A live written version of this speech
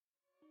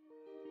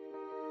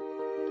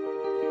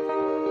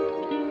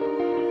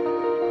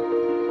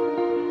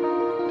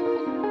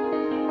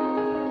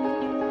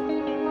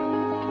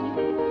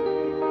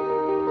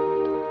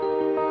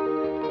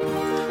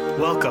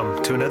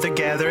to another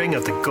gathering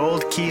of the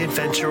Gold Key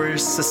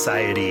Adventurers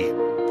Society.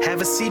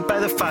 Have a seat by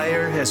the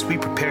fire as we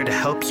prepare to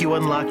help you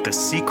unlock the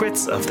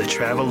secrets of the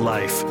travel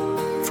life.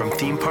 From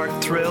theme park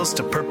thrills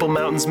to Purple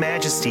Mountain's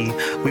majesty,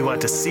 we want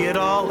to see it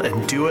all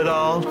and do it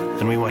all,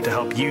 and we want to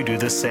help you do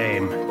the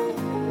same.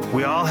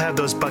 We all have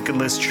those bucket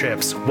list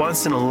trips,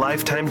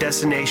 once-in-a-lifetime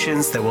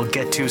destinations that we'll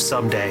get to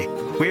someday.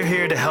 We're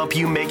here to help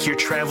you make your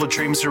travel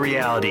dreams a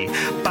reality.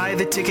 Buy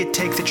the ticket,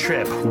 take the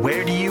trip.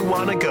 Where do you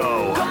want to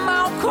go? Come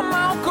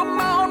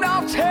on,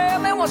 now tell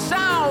me what's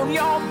on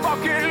your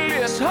bucket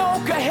list.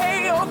 Okay,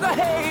 hey,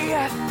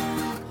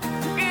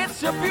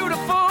 it's a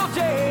beautiful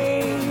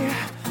day.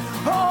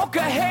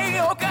 Okay, hey,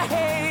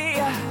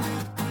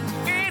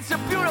 it's a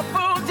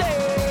beautiful day.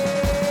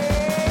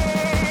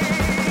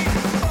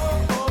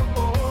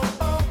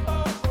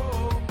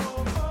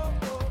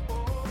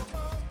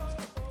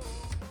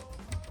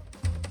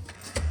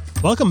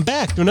 Welcome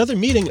back to another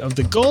meeting of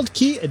the Gold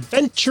Key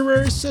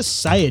Adventurers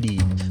Society.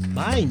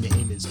 My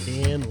name is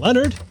Dan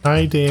Leonard.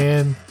 Hi,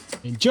 Dan.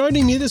 And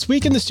joining me this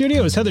week in the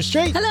studio is Heather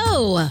Strait.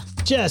 Hello.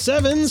 Jess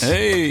Evans.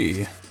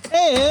 Hey.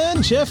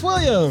 And Jeff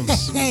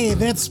Williams. Hey,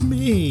 that's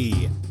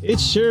me. It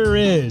sure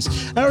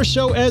is. Our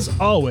show, as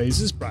always,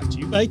 is brought to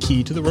you by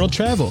Key to the World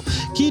Travel.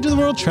 Key to the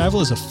World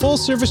Travel is a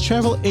full-service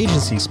travel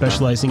agency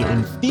specializing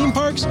in theme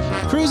parks,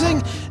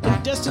 cruising,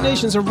 and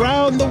destinations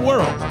around the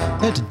world.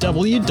 Head to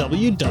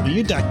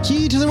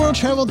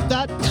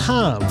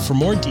www.keytotheworldtravel.com for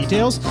more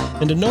details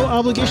and a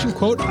no-obligation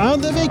quote on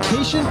the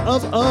vacation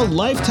of a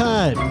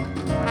lifetime.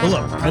 Well,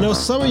 look, I know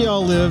some of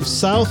y'all live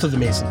south of the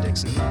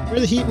Mason-Dixon, where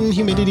the heat and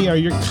humidity are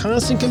your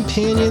constant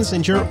companions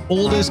and your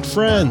oldest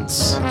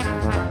friends.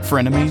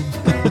 Frenemy.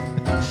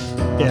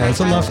 Yeah, it's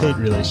a love-hate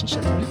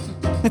relationship.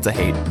 It's a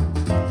hate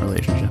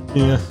relationship.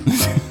 Yeah.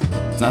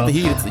 It's not the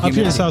heat, it's the Up here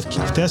humidity. in South,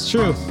 that's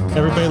true.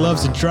 Everybody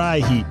loves a dry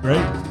heat,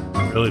 right?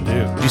 I really do.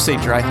 Did you say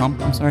dry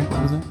hump? I'm sorry,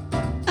 what was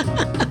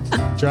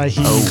that? Dry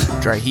heat. Oh,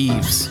 dry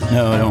heaves.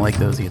 No, I don't like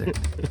those either.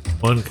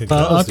 One can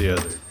cause the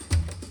other.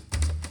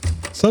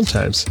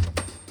 Sometimes.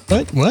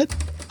 What?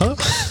 Huh?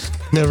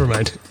 Never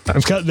mind.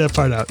 I'm cutting that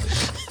part out.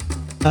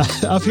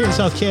 Up here in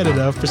South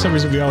Canada, for some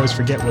reason, we always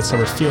forget what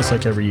summer feels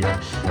like every year.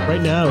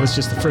 Right now, it's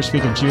just the first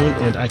week of June,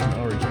 and I can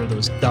already hear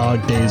those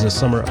dog days of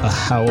summer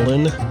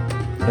a-howling.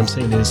 What I'm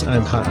saying is,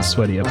 I'm hot and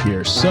sweaty up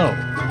here, so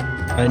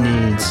I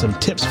need some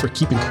tips for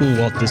keeping cool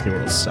Walt Disney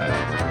World style.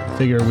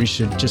 Figure we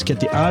should just get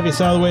the obvious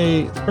out of the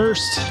way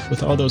first,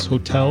 with all those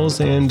hotels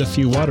and a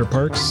few water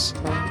parks.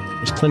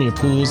 There's plenty of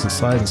pools and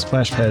slides and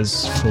splash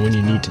pads for when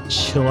you need to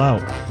chill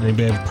out.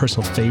 Anybody have a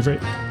personal favorite?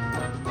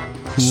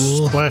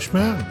 Pool? Splash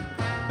Mountain.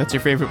 That's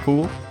your favorite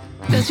pool?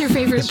 That's your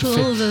favorite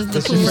pool, the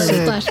that's pool your at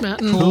favorite Splash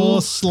Mountain.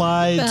 Pool,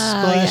 slide,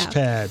 splash yeah.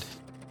 pad.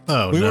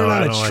 Oh, We no, weren't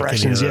on I don't like any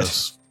attractions of yet.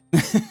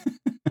 those.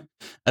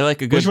 I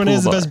like a good Which one pool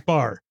is the bar. best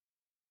bar?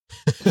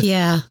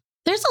 Yeah.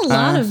 There's a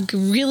lot of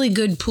really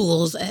good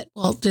pools at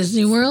Walt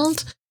Disney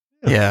World.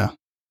 Yeah.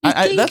 You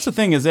think- That's the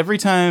thing is every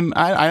time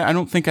I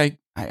don't think I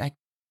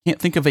can't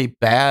think of a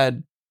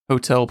bad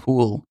hotel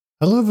pool.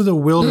 I love the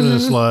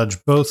Wilderness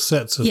Lodge. Both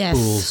sets of Yes.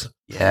 pools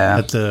Yeah.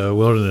 at the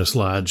Wilderness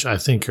Lodge, I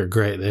think, are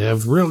great. They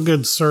have real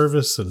good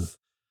service and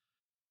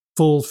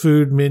full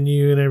food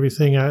menu and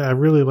everything. I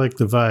really like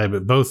the vibe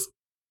at both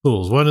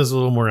pools. One is a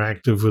little more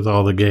active with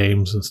all the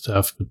games and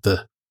stuff, but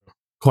the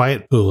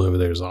quiet pool over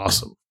there is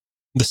awesome.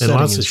 The And setting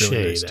lots of is really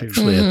shade, nice, too.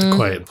 actually, at the Mhm.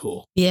 quiet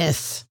pool.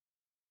 Yes.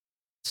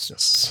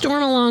 Yes.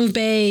 Stormalong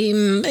Bay,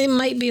 it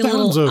might be a That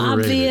one's little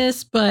overrated.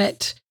 obvious,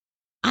 but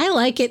I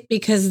like it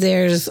because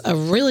there's a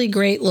really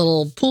great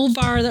little pool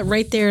bar that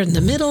right there in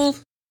the middle.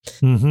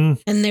 Mm-hmm.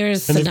 And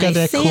there's And a they've got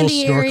nice that cool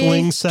sandy area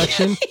snorkeling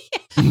section.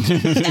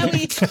 that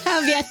we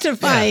have yet to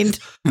find.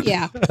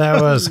 Yeah.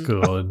 That was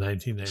cool in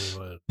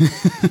 1991.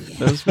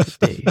 Those were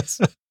the days.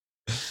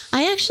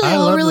 I actually I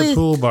love really the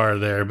pool bar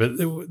there, but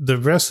the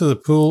rest of the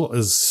pool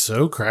is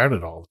so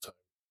crowded all the time.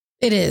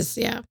 It is,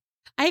 yeah.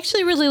 I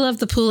actually really love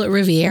the pool at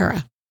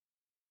Riviera.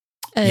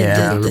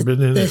 Yeah. Never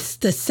been in it.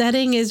 The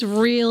setting is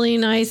really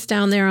nice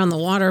down there on the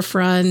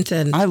waterfront,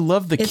 and I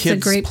love the It's a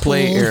kids great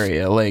play pool.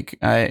 area. Like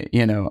I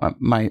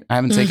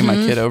haven't taken my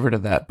Mhm. kid over to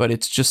that, but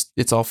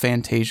it's all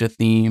Fantasia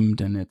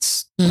themed and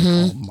it's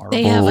Mhm. all marble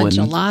they have a and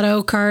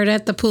gelato cart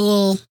at the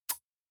pool.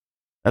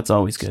 that's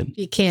always good.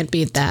 You can't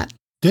beat that.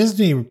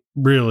 Disney,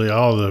 really,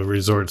 all the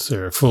resorts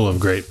there are full of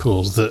great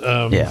pools.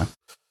 Yeah.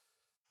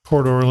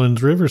 Port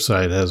Orleans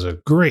Riverside has a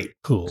great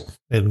pool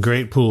and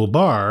great pool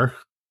bar.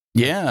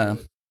 Yeah.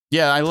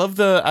 Yeah, I love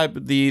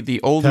the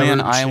Old Man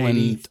Covered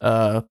Island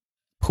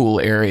pool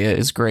area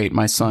is great.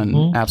 My son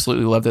Mhm.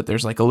 absolutely loved it.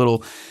 There's like a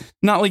little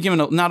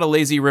not a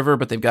lazy river,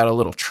 but they've got a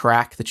little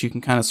track that you can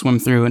kind of swim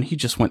through, and he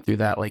just went through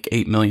that like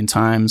 8 million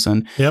times.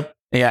 And Yep.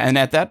 yeah, and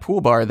at that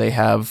pool bar they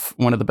have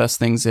one of the best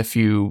things if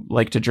you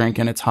like to drink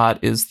and it's hot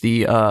is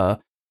the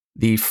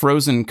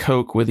frozen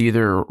Coke with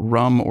either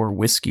rum or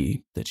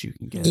whiskey that you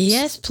can get.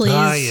 Yes, please.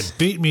 Ah, you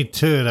beat me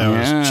to it. I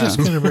Yeah. was just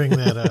going to bring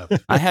that up.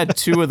 I had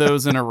 2 of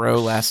those in a row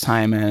last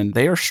time, and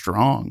they are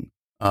strong.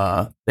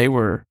 They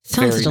were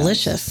Sounds very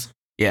delicious. nice.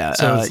 Yeah,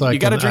 So it's like you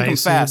got to an drink them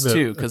icy, fast but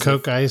too. a Because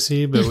Coke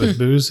icy, but with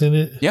booze in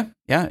it. yeah,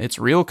 it's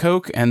real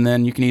Coke, and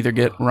then you can either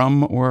get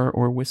rum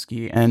or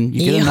whiskey, and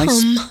you get a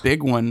nice Yum.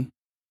 big one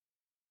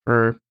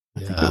for. I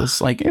think Yeah.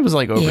 it was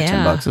like over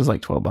Yeah. $10. It was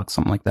like $12,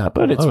 something like that.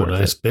 But it's Oh, worth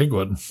nice it. big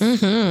one.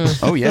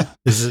 Mm-hmm. Oh yeah,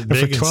 Is it For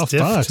big and 12 stiff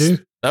bucks. too?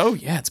 oh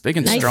yeah, it's big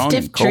and Nice strong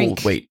stiff and cold.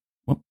 drink. Wait,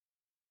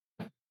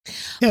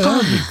 Yeah, that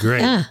would be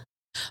great. Yeah.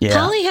 yeah,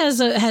 Polly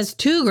has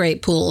two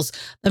great pools.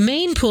 The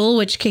main pool,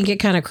 which can get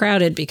kind of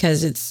crowded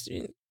because it's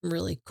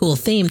really cool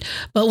themed.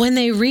 But when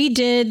they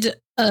redid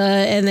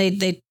and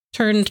they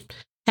turned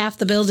half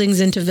the buildings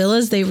into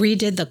villas, they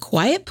redid the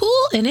quiet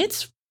pool, and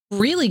it's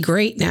really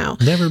great now.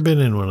 Never been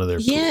in one of their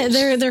Yeah,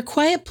 pools. their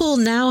quiet pool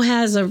now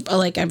has a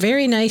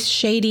very nice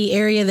shady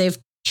area. They've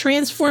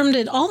transformed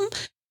it all.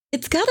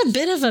 It's got a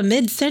bit of a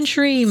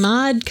mid-century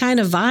mod kind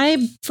of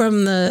vibe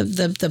from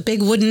the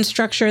big wooden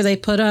structure they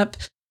put up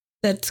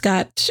that's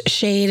got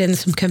shade and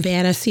some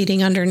cabana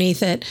seating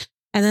underneath it.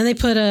 And then they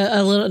put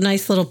a little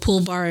nice little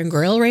pool bar and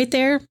grill right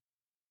there.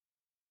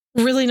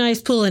 Really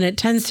nice pool, and it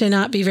tends to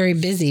not be very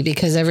busy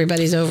because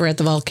everybody's over at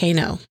the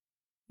volcano.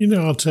 You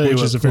know, I'll tell you Which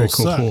what is a very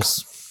pool cool pool.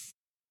 sucks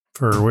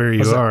for where you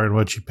What's that? are and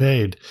what you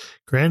paid.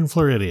 Grand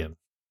Floridian.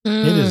 It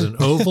is an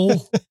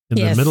oval in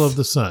Yes. the middle of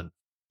the sun.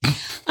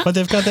 But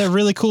they've got that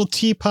really cool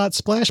teapot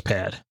splash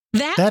pad.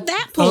 That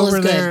pool over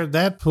is good. there,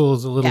 that pool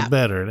is a little Yeah.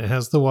 better, and it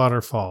has the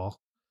waterfall.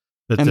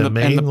 But And the the- and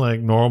main, the- like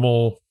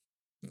normal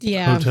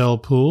Yeah, hotel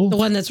pool, the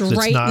one that's that's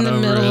right not in the over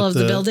middle at of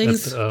the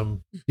buildings. at the,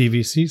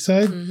 PVC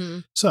side hmm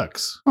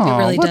sucks. oh,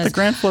 really what does. the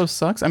Grand Flow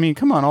sucks. I mean,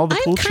 come on, all the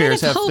I'm pool kind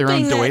chairs of have their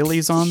own hoping that-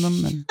 doilies on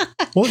them. And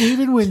Well,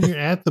 even when you're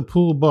at the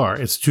pool bar,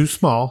 it's too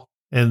small,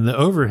 and the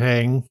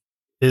overhang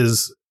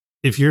is.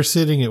 If you're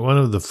sitting at one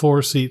of the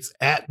 4 seats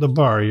at the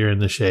bar, you're in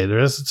the shade. The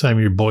rest of the time,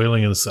 you're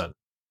boiling in the sun.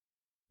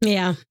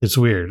 Yeah, It's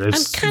weird. I'm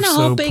It's kind of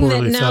so hoping that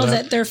poorly now set up.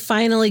 that they're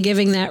finally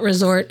giving that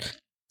resort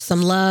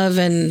some love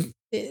and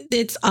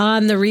it's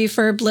on the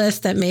refurb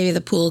list, that maybe the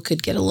pool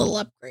could get a little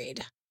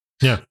upgrade.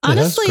 Yeah, it has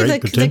Honestly,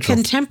 great the potential.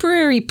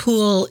 contemporary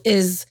pool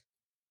is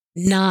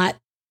not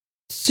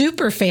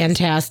super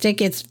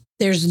fantastic.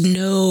 There's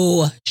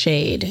no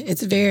shade.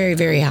 It's very,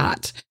 very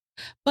hot.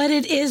 But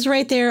it is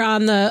right there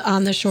on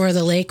the shore of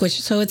the lake,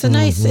 so it's a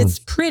nice, Mhm. it's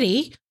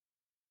pretty.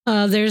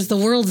 There's the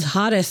world's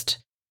hottest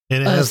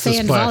And it has the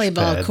sand splash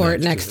volleyball pad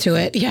court next to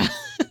it. Yeah.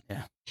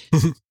 Yeah.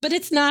 But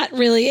it's not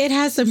really, it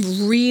has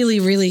some really,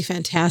 really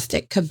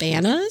fantastic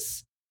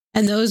cabanas.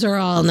 And those are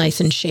all nice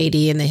and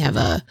shady. And they have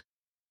a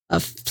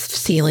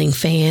ceiling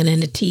fan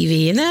and a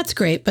TV. And that's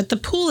great. But the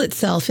pool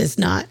itself is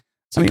not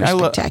I mean, super I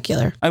love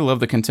spectacular. I love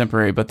the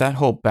contemporary, but that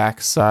whole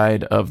back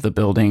side of the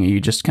building, you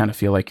just kind of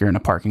feel like you're in a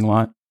parking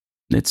lot.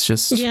 It's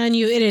just Yeah. And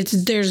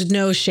there's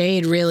no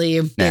shade really.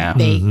 It Yeah.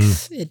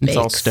 bakes. It bakes. it's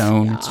all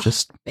stone. Yeah, It's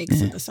just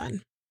bakes in the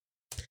sun.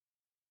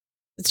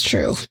 It's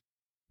true.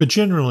 But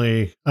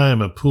generally, I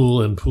am a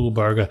pool and pool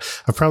bar guy.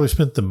 I've probably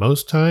spent the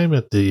most time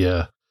at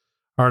the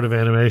Art of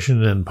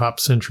Animation and Pop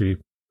Century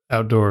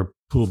outdoor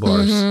pool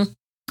bars. Mhm.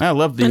 I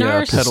love And the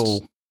ours-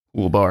 pedal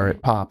pool bar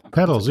at Pop.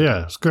 Pedals,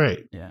 yeah, it's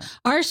great. Yeah.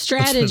 Our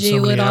strategy so many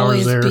would hours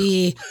always there.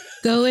 be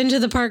go into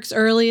the parks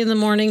early in the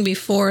morning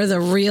before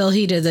the real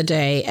heat of the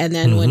day, and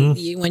then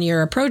Mm-hmm. when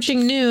you're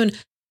approaching noon,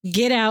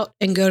 get out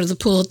and go to the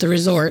pool at the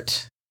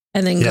resort,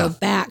 and then go Yeah.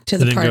 back to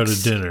the And then parks. go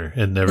to dinner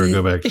and never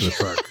go back to the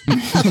park.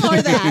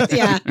 Or that,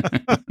 yeah.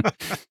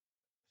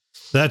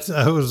 That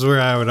was where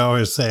I would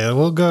always say,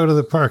 we'll go to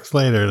the parks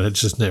later. And it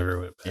just never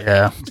went back.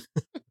 Yeah.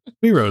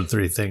 We rode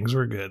 3 things.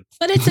 We're good.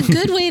 But it's a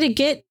good way to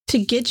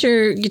get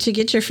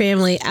your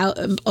family out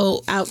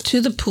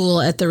to the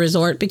pool at the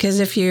resort, because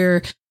if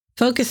you're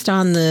focused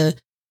on the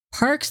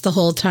parks the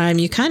whole time,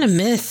 you kind of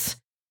miss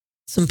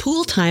some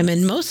pool time,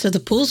 and most of the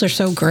pools are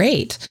so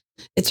great.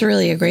 It's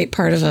really a great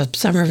part of a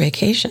summer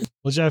vacation.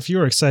 Well, Jeff, you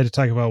were excited to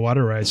talk about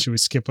water rides. Should we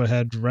skip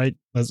ahead? Right,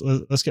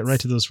 let's get right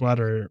to those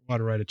water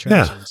ride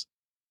attractions.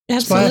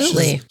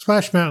 Absolutely.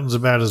 Splash Mountain's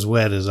about as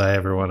wet as I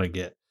ever want to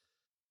get.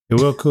 It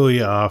will cool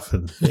you off,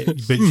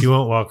 but you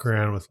won't walk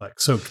around with like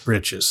soaked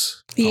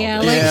britches. all Yeah,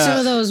 day. like Yeah. some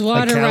of those Like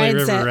water Cali rides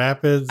River that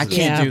Rapids. I can't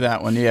Yeah. do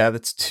that one. Yeah,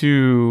 that's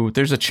too.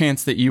 There's a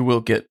chance that you will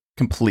get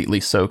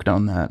completely soaked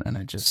on that, and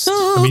I just.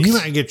 I mean, you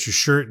soaked. might get your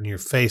shirt and your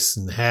face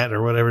and hat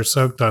or whatever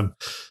soaked on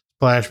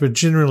splash, but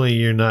generally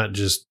you're not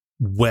just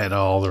wet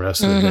all the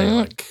rest of the day Mhm.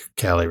 like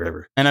Cali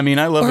River. And I mean,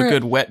 I love Or- a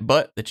good wet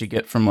butt that you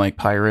get from like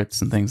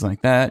pirates and things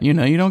like that. You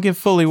know, you don't get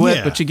fully wet,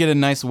 Yeah. but you get a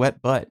nice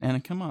wet butt.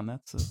 And come on,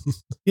 that's a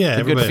Yeah, good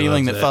everybody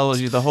feeling loves that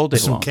follows you the whole day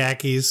With some long.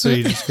 khakis, so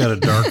you just got a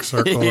dark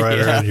circle right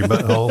Yeah. around your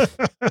butthole.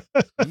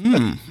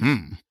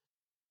 Mhm.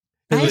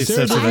 At I- least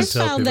that's what I I've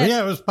tell found people. that-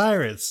 Yeah, it was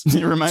pirates.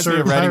 It reminds me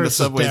Sir, of riding the Pirates is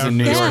subways down in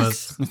New York.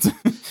 Yes.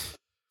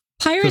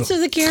 Pirates of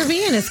the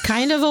Caribbean is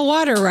kind of a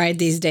water ride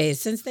these days,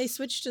 since they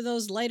switched to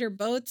those lighter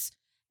boats,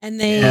 and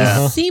they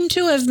Yeah. seem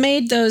to have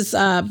made those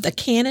the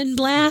cannon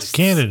blasts.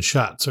 Cannon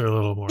shots are a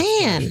little more.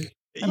 Man. splashy.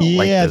 I don't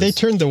like Yeah, they those.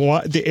 turned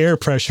the air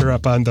pressure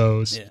up on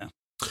those. Yeah.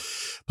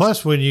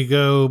 Plus, when you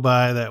go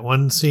by that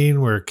one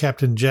scene where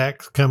Captain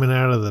Jack's coming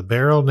out of the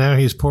barrel, now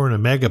he's pouring a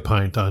mega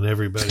pint on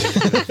everybody.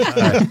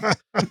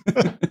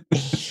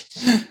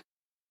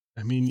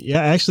 I mean,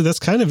 yeah, actually, that's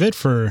kind of it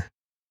for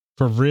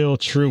real,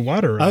 true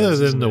water rides. Other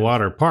than isn't the it?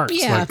 water parks,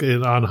 Yeah. like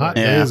on hot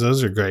Yeah. days,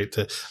 those are great.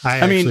 I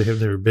actually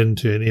have never been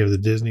to any of the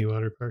Disney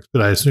water parks,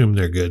 but I assume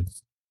they're good.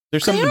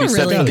 There's They something to be are said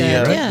really for good,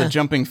 the, yeah. the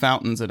jumping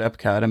fountains at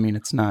Epcot. I mean,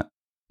 it's not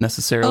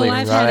necessarily Oh, a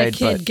I've ride, had a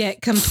kid but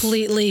get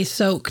completely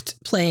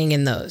soaked playing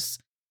in those.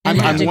 I'm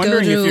And had to go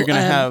wondering if you're going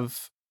to um,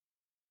 have,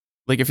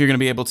 like, if you're going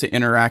to be able to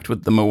interact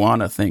with the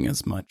Moana thing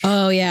as much.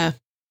 Oh yeah,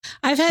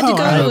 I've had to Oh,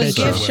 go I to a bet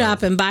you gift will.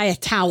 shop and buy a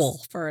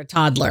towel for a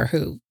toddler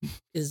who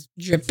is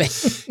dripping.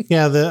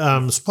 Yeah,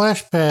 the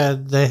splash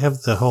pad, they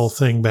have the whole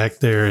thing back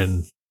there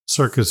in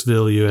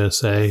Circusville,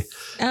 USA.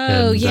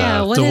 Oh And,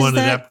 yeah, what the is one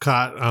that? at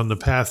Epcot on the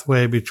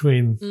pathway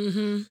between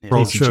Mm-hmm. Yeah.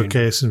 World Thank you, Junior.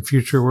 Showcase and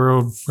Future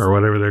World, or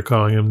whatever they're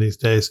calling them these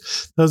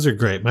days. Those are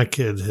great. My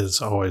kid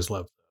has always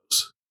loved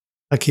those.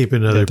 I keep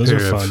another Yeah, those are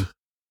pair fun. of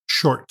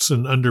shorts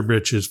and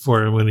underbritches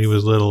for him when he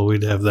was little.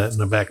 We'd have that in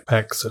the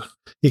backpack so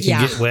he can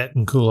Yeah. get wet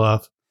and cool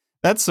off.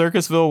 That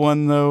Circusville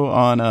one, though,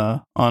 on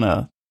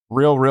a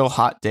real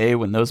hot day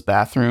when those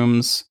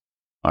bathrooms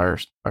are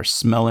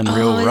smelling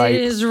real ripe,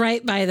 It is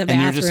right by the and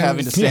bathroom. you're just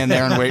having to stand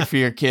there and wait for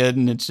your kid,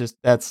 and it's just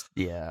I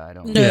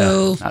don't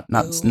No,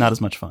 not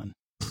as much fun.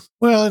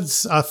 Well,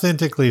 it's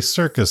authentically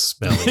circus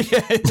smelling.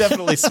 Yeah, it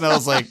definitely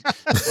smells like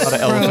a lot of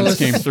elephants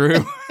Gross. came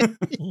through.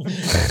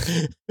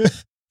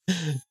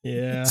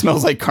 Yeah. It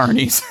smells like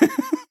carnies.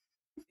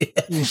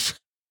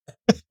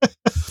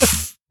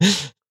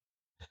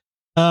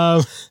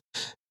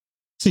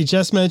 See,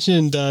 Jess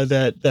mentioned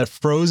that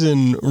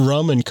frozen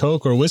rum and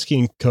Coke or whiskey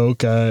and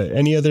Coke.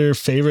 Any other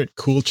favorite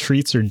cool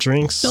treats or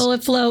drinks? Dole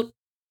Whip float.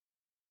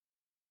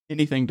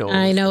 Anything Dole.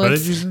 I know What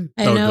it's. did you say?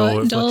 I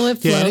know Dole Whip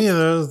Yeah, float. any of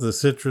those, the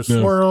citrus Yeah.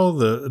 swirl,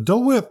 the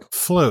Dole Whip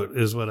float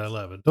is what I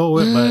love. A Dole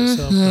Whip by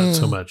itself, not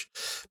so Mhm. much.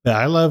 But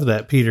I love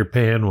that Peter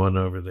Pan one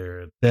over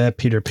there. That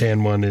Peter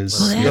Pan one is.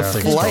 Oh, that's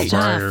Yeah. good Flight.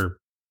 stuff.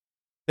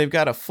 They've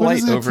got a What flight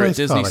is that over at place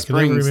Disney called? I can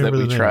never Springs that remember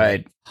we the name.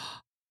 tried.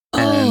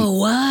 Oh,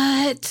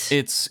 what?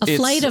 It's A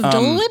flight of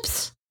Dole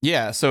Whips?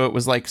 Yeah, so it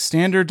was like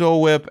standard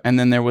Dole Whip, and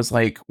then there was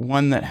like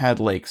one that had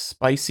like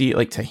spicy,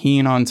 like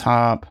tahini on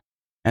top,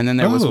 and then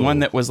there was Oh. one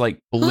that was like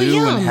blue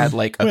yum. and had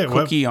like a Wait,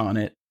 what? cookie on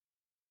it.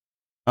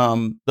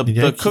 The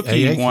A cookie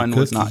Yankee one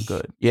was cookie. not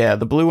good. Yeah,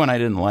 the blue one I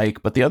didn't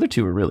like, but the other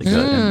two were really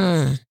good.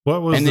 And Mm.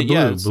 What was And the it- blue?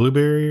 yeah, it's-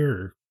 Blueberry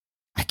or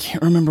I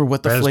can't remember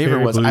what the raspberry? flavor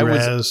was. Blue I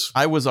ras?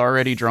 was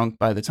already drunk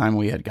by the time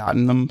we had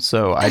gotten them,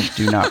 so I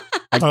do not.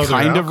 I Oh, they're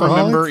kind of alcoholic?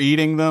 remember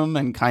eating them,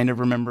 and kind of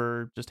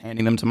remember just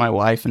handing them to my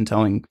wife and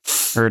telling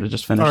her to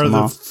just finish Are them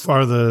off.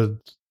 the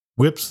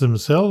whips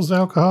themselves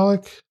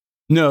alcoholic?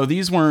 No,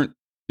 these weren't.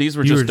 These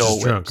were You just were Dole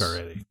just drunk Whips.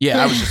 already.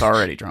 Yeah, I was just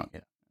already drunk.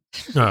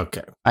 Yeah.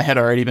 Okay. I had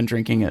already been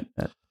drinking it.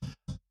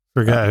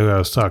 Forgot who I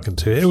was talking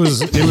to. It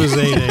was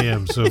 8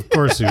 a.m., so of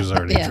course he was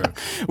already Yeah. drunk.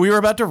 We were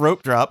about to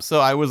rope drop, so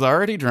I was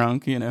already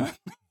drunk,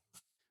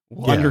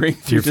 wandering Yeah.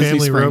 through Your Disney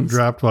family rope Springs.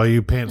 dropped while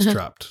you pants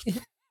dropped.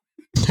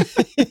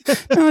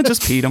 I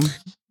just peed them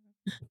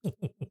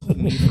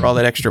for all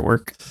that extra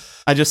work.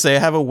 I just say I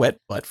have a wet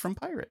butt from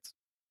Pirates.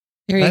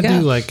 There you I go.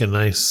 do like a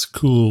nice,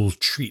 cool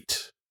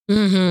treat.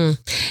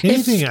 Mm-hmm.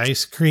 Anything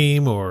ice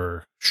cream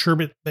or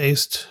sherbet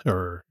based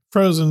or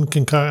frozen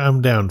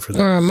I'm down for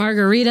that. Or a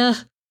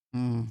margarita.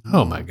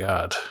 Oh my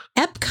God.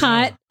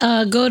 Epcot,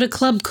 go to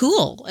Club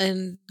Cool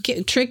and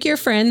trick your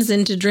friends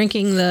into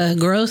drinking the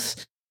gross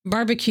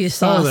barbecue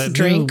sauce that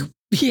drink. new-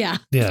 Yeah.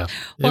 Yeah.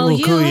 It Well, will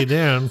cool you- you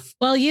down.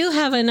 Well, you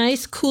have a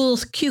nice, cool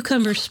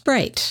cucumber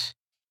Sprite,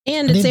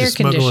 and I it's need to air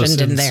smuggle us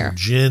conditioned in some there.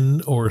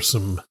 gin or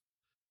some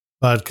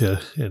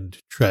vodka and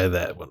try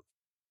that one.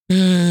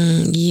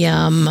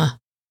 Yum.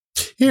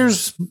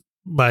 Here's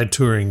my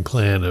touring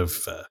plan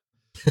of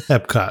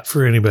Epcot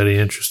for anybody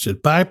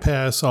interested.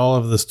 Bypass all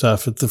of the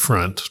stuff at the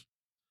front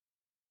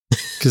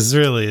because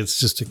really it's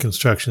just a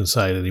construction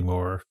site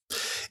anymore.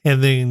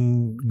 And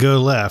then go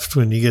left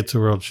when you get to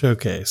World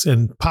Showcase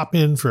and pop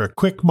in for a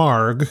quick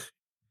marg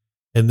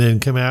and then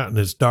come out and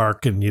it's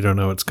dark and you don't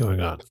know what's going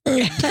on.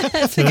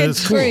 That's a Yeah, good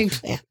it's cool. touring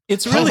plan.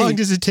 It's How really long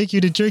does it take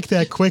you to drink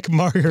that quick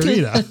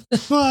margarita?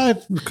 Well,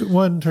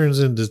 one turns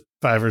into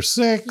 5 or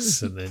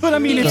 6. And then But I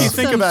mean, if you get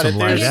think about it, some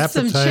there's- light Get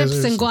some chips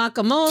appetizers. and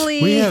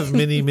guacamole. We have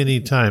many, many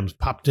times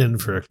popped in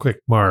for a quick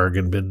marg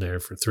and been there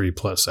for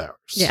 3+ hours.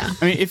 Yeah.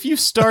 I mean, if you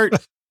start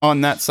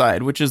on that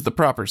side, which is the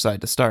proper side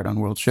to start on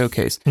World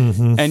Showcase,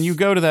 Mm-hmm. and you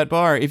go to that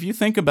bar, if you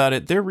think about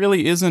it, there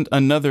really isn't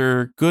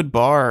another good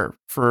bar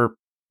for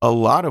a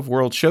lot of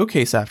World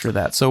Showcase after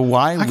that. So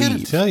why I gotta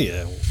leave? tell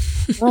you,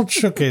 World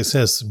Showcase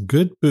has some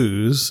good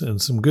booze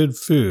and some good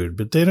food,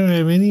 but they don't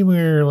have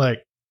anywhere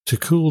like to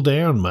cool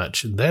down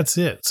much, and that's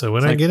it. So when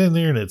It's I like- get in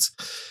there and it's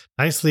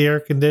nicely air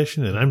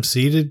conditioned and I'm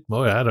seated,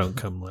 boy, I don't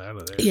come out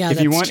of there. Yeah, if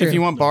you that's want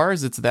true.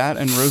 bars, it's that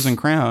and Rose and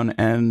Crown,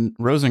 and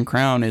Rose and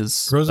Crown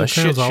is Rose a and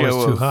shit Crown's always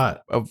show too of,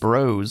 hot. of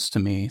bros to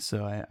me.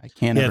 So I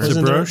can't. Yeah, ever. it's a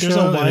Isn't bro there- there's a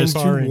show, wine and it's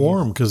bar too in-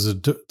 warm because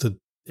the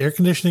air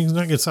conditioning is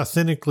not. It's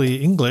authentically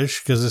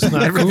English because it's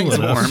not Everything's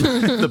cool enough.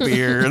 warm. The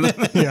beer.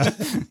 Yeah.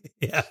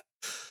 Yeah.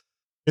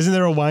 Isn't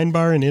there a wine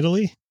bar in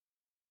Italy?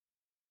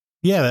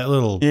 Yeah, that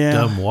little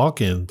dumb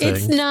walk-in thing.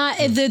 It's not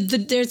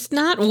it's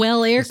not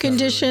well air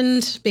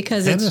conditioned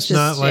because and it's it's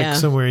not just, like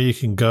somewhere you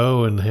can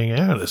go and hang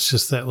out. It's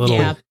just that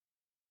little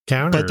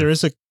counter. But there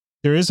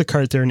is a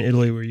cart there in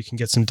Italy where you can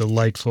get some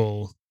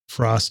delightful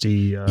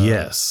frosty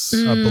yes,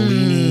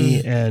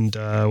 Bellini and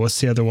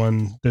what's the other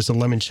one? There's a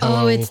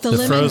limoncello. Oh, it's the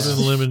frozen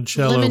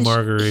limoncello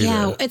margarita.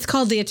 Yeah, it's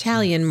called the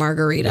Italian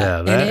margarita.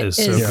 Yeah, that is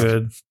so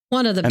good.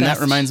 One of the and best.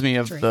 that reminds me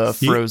of drinks.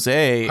 the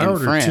Frosé in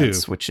ordered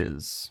France, two. which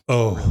is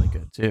really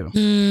good too.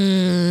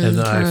 And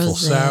the Eiffel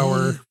Frosé.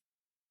 Sour.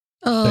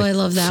 Oh, I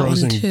love that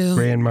frozen one too.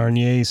 Grand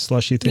Marnier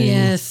slushy thing.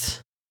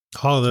 Yes.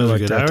 All of those I are like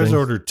good. that I always thing.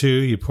 order 2.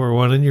 You pour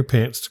one in your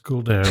pants to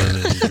cool down, and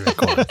then you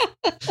drink one.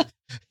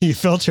 You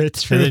filter it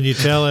through. And then you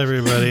tell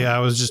everybody I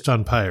was just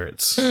on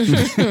Pirates.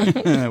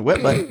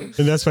 Wet butt. And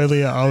that's why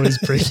Leah always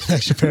brings an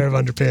extra pair of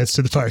underpants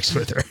to the parks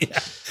with her.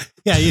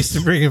 Yeah, I used to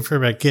bring him for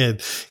my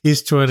kid.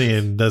 He's 20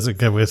 and doesn't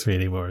come with me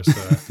anymore,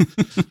 so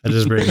I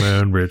just bring my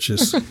own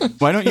britches.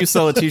 Why don't you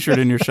sell a T-shirt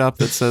in your shop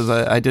that says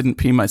I didn't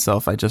pee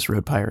myself, I just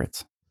read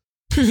Pirates?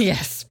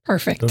 Yes,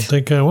 perfect. Don't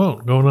think I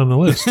won't. Going on the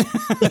list.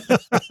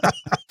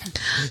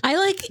 I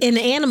like in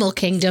Animal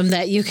Kingdom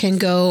that you can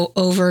go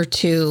over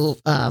to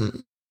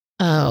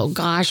oh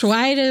gosh,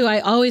 why do I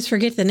always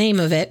forget the name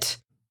of it?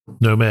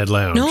 Nomad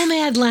Lounge.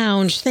 Nomad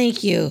Lounge.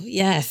 Thank you.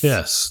 Yes.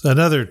 Yes,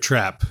 another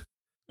trap.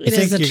 It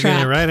is a you're trap.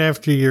 Gonna, right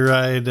after you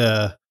ride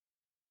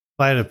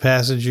Flight of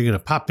Passage, you're going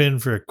to pop in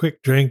for a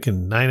quick drink,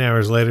 and 9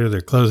 hours later,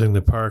 they're closing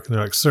the park, and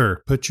they're like,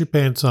 "Sir, put your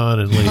pants on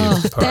and leave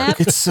the park."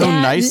 It's so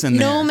nice in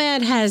there.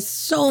 Nomad has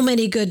so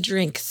many good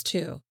drinks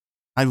too.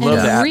 I love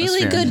and the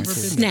really atmosphere in good there, too.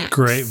 snacks.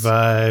 Great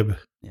vibe.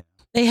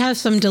 They have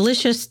some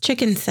delicious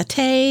chicken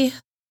satay.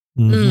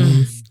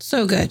 Mhm.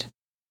 So good.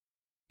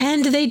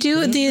 And they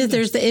do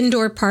there's the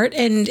indoor part,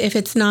 and if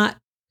it's not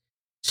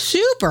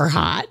super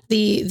hot,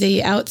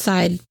 the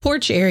outside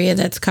porch area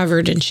that's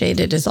covered and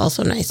shaded is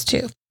also nice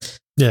too.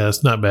 Yeah,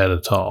 it's not bad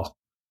at all.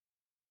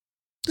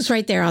 It's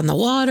right there on the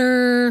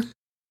water.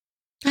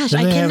 Gosh,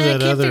 And I they have can't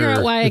that figure other-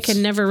 out why I it's-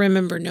 can never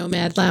remember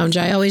Nomad Lounge.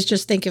 I always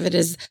just think of it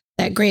as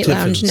that great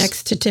lounge Tiffin's.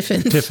 next to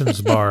Tiffin's.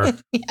 Tiffin's Bar.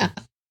 Yeah.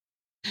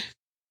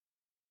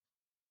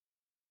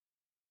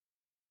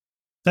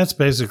 That's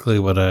basically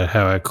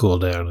how I cool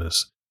down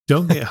is.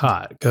 Don't get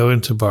hot. Go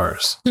into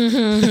bars.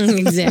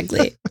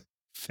 Exactly.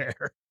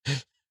 Fair.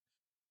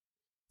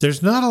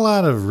 There's not a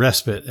lot of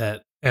respite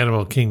at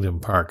Animal Kingdom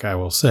Park, I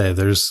will say.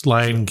 There's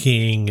Lion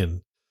King,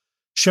 and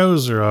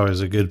shows are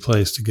always a good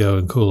place to go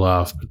and cool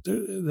off. But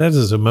that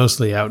is a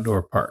mostly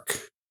outdoor park.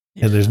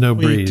 And there's no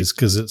Well, you breeze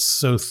because it's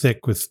so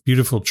thick with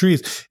beautiful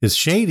trees. It's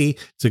shady.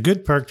 It's a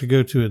good park to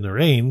go to in the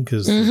rain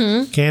because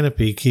the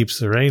canopy keeps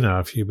the rain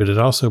off you, but it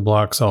also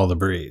blocks all the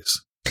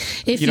breeze.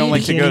 If You don't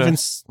like to can't go to even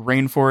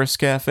Rainforest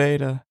Cafe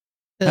to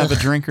have a Ugh.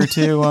 drink or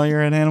two while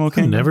you're at Animal I've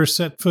Kingdom? never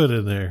set foot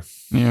in there.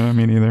 Yeah,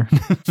 me neither.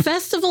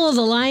 Festival of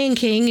the Lion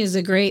King is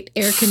a great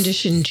air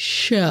conditioned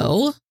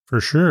show. For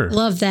sure.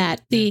 Love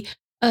that. The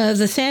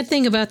sad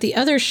thing about the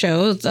other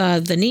show,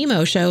 the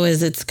Nemo show,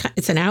 is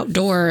it's an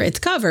outdoor. It's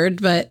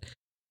covered, but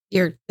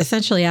you're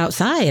essentially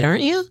outside,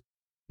 aren't you?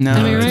 No,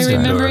 Am I it's right outdoor.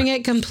 remembering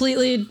it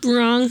completely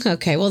wrong?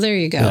 Okay, well there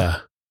you go. Yeah.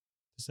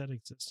 Does that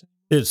exist?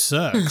 It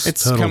sucks.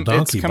 It's Total it's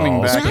donkey coming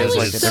balls. back I as was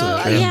like it's a so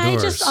different yeah. I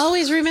indoors. just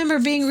always remember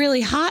being really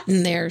hot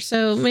in there.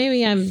 So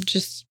maybe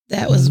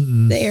that was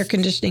the air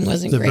conditioning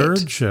wasn't The great.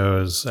 bird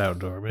show is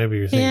outdoor. Maybe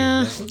you're thinking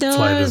Yeah, of no,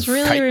 Flight I was of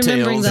really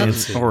remembering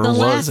Kite-tails the or the was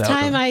last outdoor.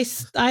 time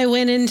I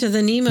went into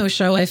the Nemo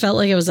show, I felt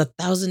like it was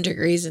 1,000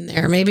 degrees in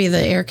there. Maybe the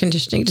air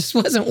conditioning just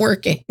wasn't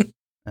working.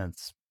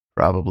 That's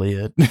probably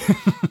it.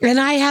 And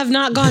I have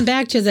not gone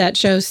back to that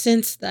show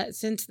since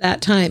that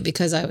time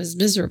because I was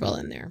miserable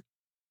in there.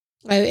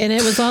 And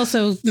it was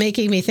also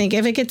making me think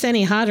if it gets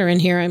any hotter in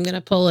here, I'm going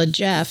to pull a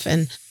Jeff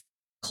and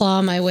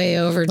claw my way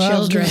over Well, I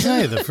was children.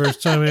 gonna say, the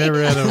first time I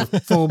ever had a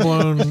full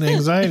blown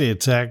anxiety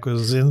attack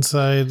was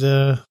inside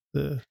the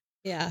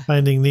Yeah.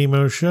 Finding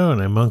Nemo show,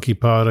 and I monkey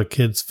pawed a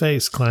kid's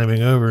face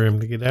climbing over him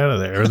to get out of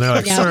there. And they're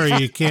like, Yeah. "Sorry,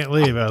 you can't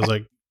leave." I was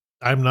like,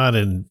 "I'm not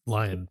in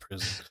lion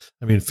prison.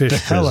 I mean, fish The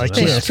hell I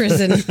prison." can't. Fish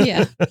prison.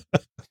 Yeah.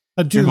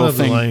 I do Your whole love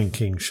the thing- Lion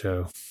King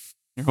show.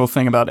 Your whole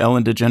thing about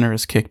Ellen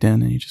DeGeneres kicked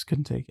in and you just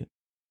couldn't take it.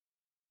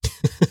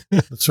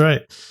 That's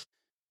right.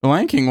 The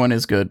Lion King one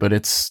is good, but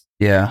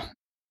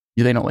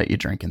they don't let you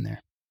drink in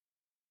there.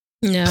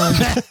 No.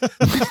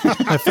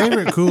 My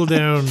favorite cool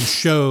down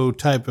show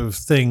type of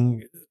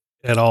thing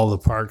at all the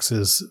parks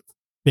is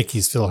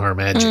Mickey's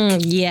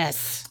PhilharMagic.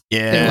 Yes.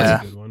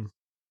 That's a good one.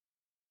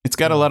 It's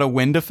got a lot of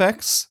wind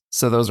effects,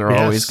 so those are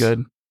always Yes.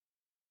 good.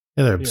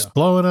 Yeah, they're Yeah. just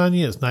blowing on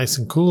you. It's nice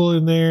and cool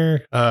in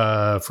there.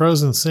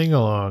 Frozen Sing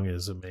Along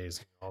is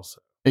amazing also.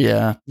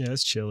 Yeah. Yeah,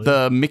 it's chilly.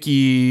 The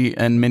Mickey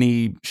and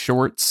Minnie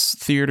Shorts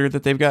theater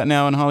that they've got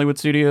now in Hollywood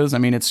Studios. I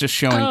mean, it's just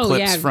showing Oh,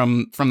 clips yeah.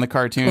 from the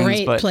cartoons,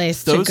 Great but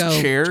place to those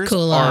go chairs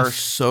cool are off.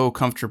 so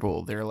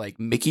comfortable. They're like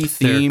Mickey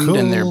They're themed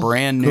and they're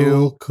brand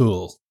new.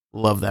 Cool.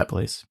 Love that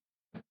place.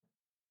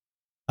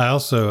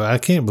 I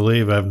can't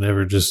believe I've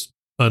never just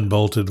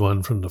unbolted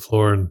one from the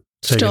floor and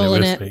taken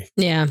Stolen it it. with me.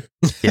 Yeah.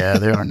 Yeah,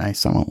 they are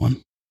nice. I want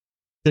one.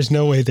 There's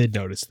no way they'd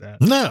notice that.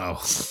 No.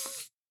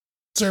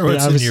 Sir,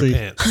 what's in your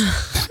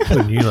pants?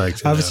 Wouldn't you like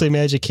to Obviously, know?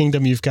 Magic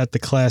Kingdom, you've got the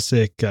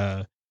classic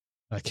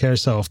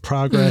Carousel of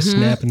Progress,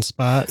 Nap and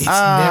Spot. It's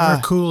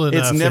never cool enough.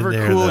 It's never in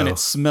there, cool, though. and it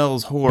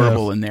smells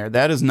horrible in there.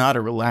 That is not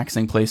a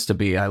relaxing place to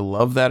be. I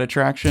love that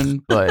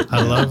attraction, but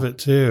I love it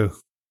too.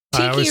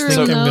 I always Tiki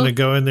think room, I'm though. going to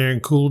go in there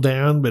and cool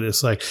down, but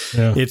it's like,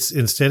 Yeah. it's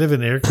instead of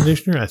an air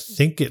conditioner, I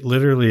think it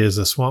literally is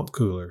a swamp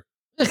cooler.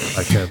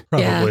 Like a,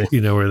 Probably.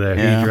 you know where that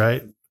Yeah.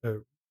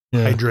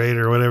 Yeah. hydrate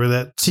or whatever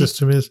that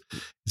system is.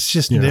 It's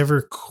just Yeah.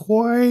 never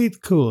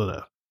quite cool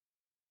enough.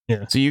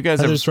 so you guys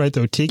have Heather's right,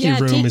 though. Tiki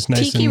Room is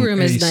nice Tiki and room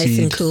is nice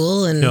and AC.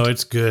 cool, and No,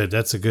 it's good.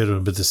 That's a good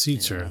one, but the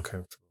seats are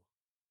uncomfortable.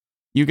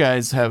 you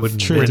guys have Wouldn't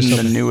trade ridden the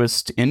something.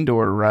 newest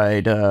indoor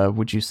ride.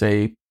 Would you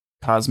say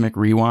Cosmic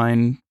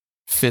Rewind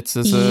fits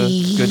as a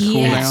good cool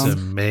Yes. It's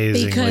down?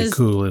 amazingly Because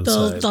cool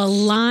inside. the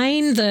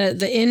line,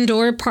 the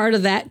indoor part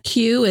of that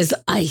queue is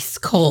ice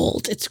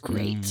cold. It's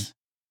great.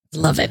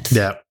 Love it.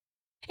 Yeah.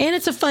 And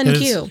it's a fun And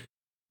it's- queue.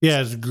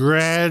 Yeah, it's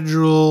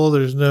gradual.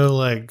 There's no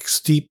like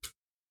steep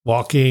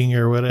walking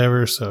or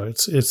whatever. So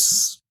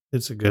it's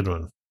a good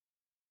one.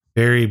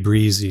 Very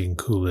breezy and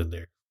cool in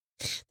there.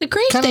 The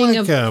great Kind thing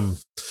of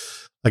of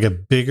like a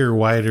bigger,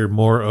 wider,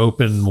 more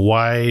open,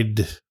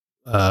 wide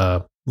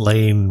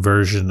lane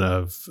version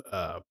of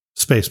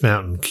Space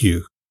Mountain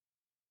Q.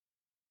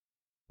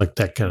 Like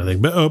that kind of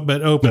thing, but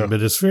open. Yeah.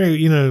 But it's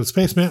very,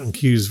 Space Mountain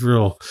Q is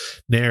real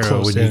narrow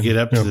Close when you in. get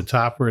up to Yeah. the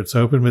top where it's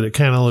open, but it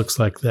kind of looks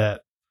like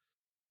that.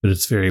 But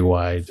it's very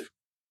wide.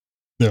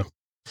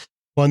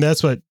 Well, and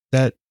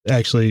that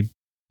actually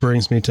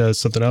brings me to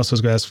something else I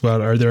was going to ask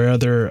about. Are there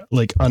other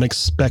like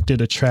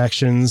unexpected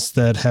attractions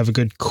that have a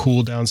good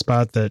cool down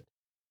spot that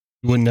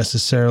you wouldn't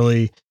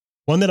necessarily?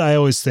 One that I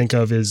always think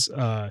of is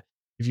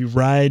if you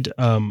ride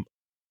the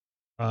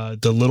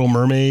Little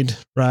Mermaid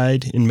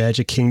ride in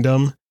Magic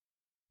Kingdom,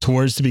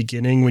 towards the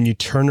beginning when you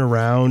turn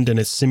around and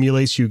it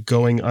simulates you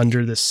going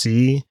under the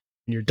sea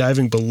and you're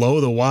diving below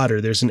the water,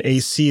 there's an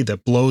AC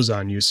that blows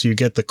on you. So you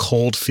get the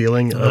cold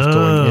feeling of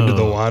going into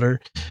the Oh.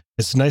 water.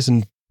 It's nice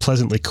and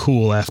pleasantly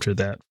cool after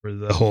that for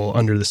the whole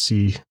under the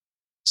sea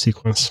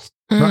sequence.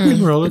 Rock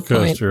and roller good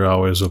point. coaster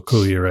always will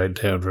cool you right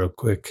down real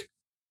quick.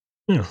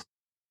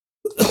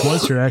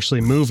 Once you're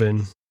actually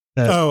moving,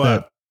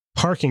 that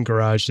parking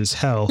garage is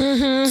hell.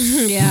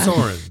 Mhm, yeah.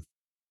 Soren.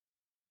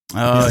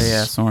 Oh Yes.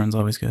 yeah, Soren's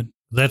always good.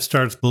 That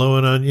starts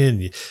blowing on you,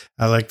 and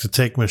I like to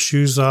take my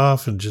shoes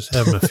off and just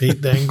have my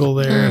feet dangle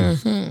there and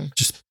Mhm.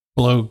 just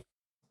blow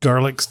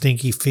garlic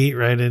stinky feet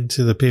right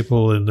into the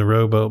people in the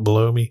rowboat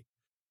below me.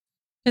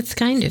 It's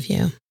kind of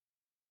you.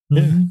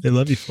 Yeah, they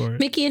love you for it.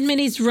 Mickey and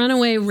Minnie's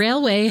Runaway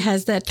Railway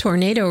has that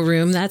tornado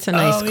room. That's a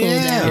nice cool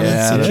down.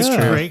 Yeah, It's that's a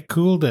true. great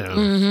cool down.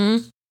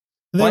 Mm-hmm.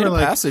 They Flight were of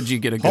like, Passage, you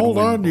get a good hold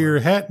on to windboard. your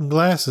hat and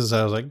glasses.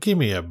 I was like, give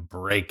me a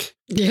break.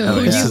 Oh, You yeah.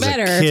 This is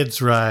better. a kid's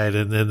ride.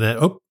 And then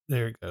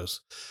there it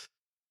goes.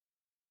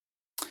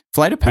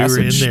 Flight of We were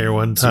Passage. in there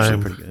one is usually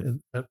time. pretty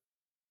good.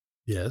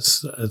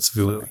 Yes,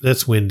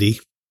 that's windy.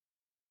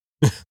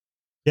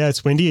 Yeah,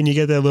 it's windy and you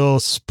get that little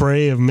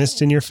spray of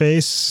mist in your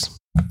face.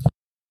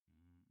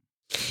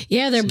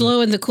 Yeah, they're See,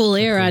 blowing the cool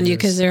air on you yes.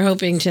 because they're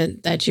hoping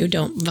that you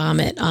don't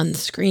vomit on the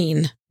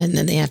screen, and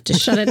then they have to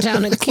shut it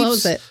down and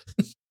close it.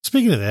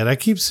 Speaking of that, I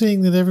keep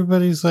seeing that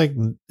everybody's like,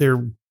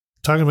 they're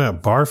talking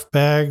about barf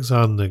bags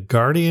on the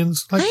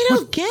Guardians. Like, I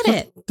don't get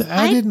it.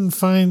 I didn't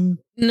find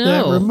that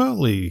No,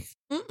 remotely.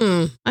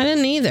 I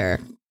didn't either.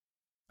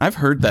 I've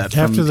heard that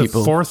After from the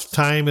people. fourth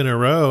time in a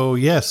row,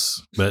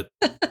 yes, but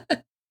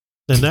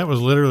and that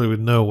was literally with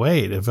no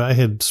weight. If I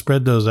had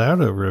spread those out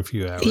over a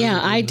few hours,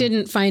 Yeah, I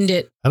didn't find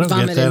it I don't get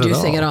vomit that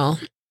inducing at at all. all.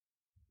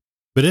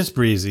 But it's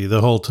breezy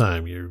the whole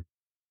time. Your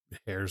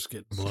hair's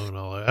getting blown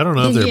all out. I don't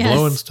know if they're Yes.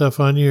 blowing stuff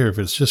on you or if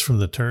it's just from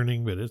the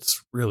turning, but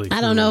it's really. I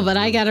don't know, but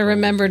I got to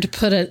remember to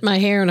put my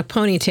hair in a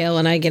ponytail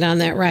when I get on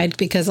that ride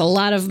because a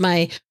lot of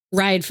my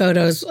ride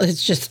photos,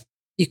 it's just,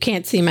 you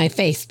can't see my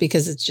face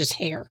because it's just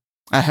hair.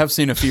 I have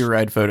seen a few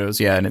ride photos,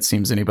 yeah, and it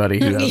seems anybody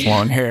who has Yeah.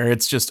 long hair,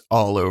 it's just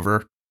all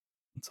over.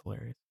 It's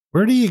hilarious.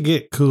 Where do you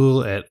get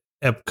cool at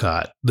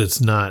Epcot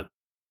that's not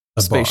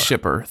a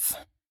Spaceship Earth.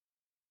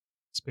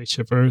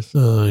 Spaceship Earth.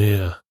 bar? Oh,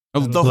 yeah.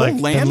 Oh, the Like-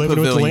 whole land and living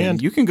with the pavilion.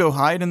 land. You can go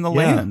hide in the Yeah.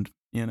 land,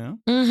 you know?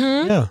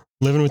 Mm-hmm. Yeah,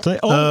 living with.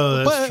 Oh,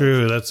 that's but-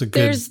 true. That's a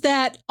good. There's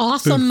that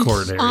awesome,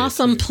 court area,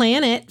 awesome too.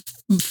 planet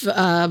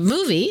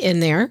movie in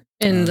there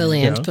in the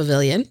land yeah.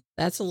 pavilion.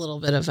 That's a little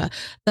bit of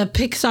the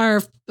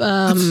Pixar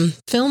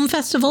film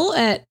festival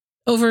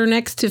over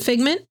next to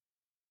Figment.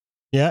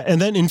 Yeah, and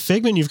then in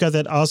Figment, you've got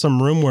that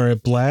awesome room where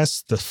it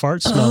blasts the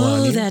fart smell on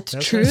Oh, you. that's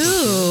nice.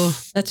 true.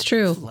 That's I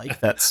true. like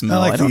that I smell.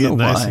 like I to don't get know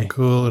nice why. and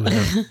cool and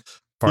have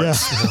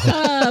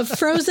farts.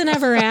 Frozen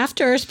Ever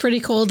After is pretty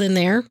cold in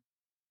there.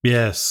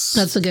 Yes.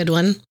 That's a good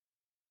one.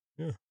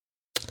 Yeah.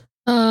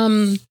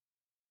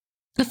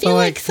 I feel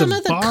like some the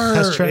of the bar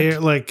Test track. air,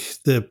 like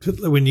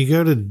when you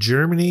go to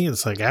Germany,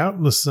 it's like out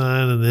in the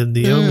sun, and then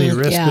the only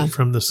respite yeah.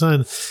 from the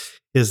sun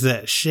is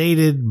that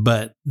shaded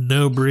but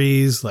no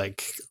breeze,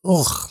 like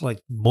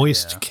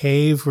moist Yeah.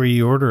 cave where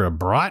you order a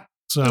brat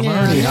So I'm Yeah,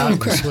 already no, hot and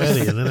gross.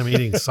 sweaty, and then I'm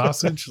eating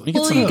sausage. You get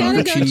Well, some you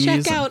gotta blue go cheese check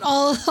and- out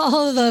all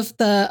of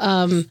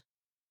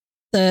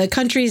the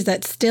countries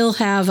that still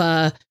have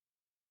a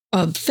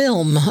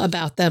film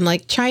about them.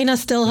 Like China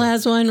still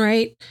has one,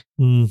 right?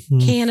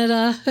 Mhm.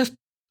 Canada.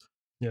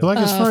 Like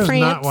as far as not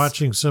France.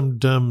 watching some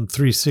dumb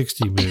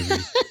 360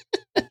 movie,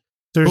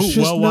 there's Oh, just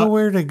well, what-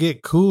 nowhere to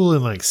get cool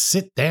and like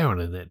sit down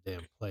in that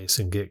damn place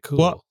and get cool.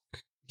 Well,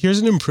 here's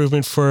an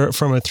improvement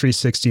from a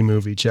 360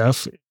 movie,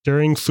 Jeff.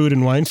 During Food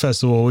and Wine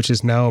Festival, which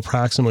is now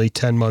approximately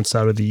 10 months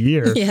out of the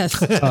year, Yes.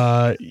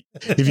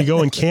 if you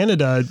go in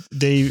Canada,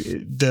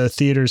 the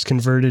theater's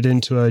converted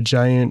into a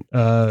giant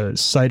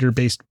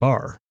cider-based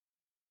bar.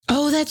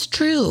 Oh, that's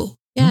true.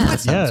 Yeah. That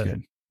sounds Yeah.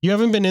 good. You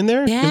haven't been in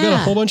there? They've got a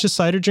Yeah. whole bunch of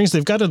cider drinks.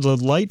 They've got a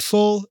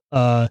delightful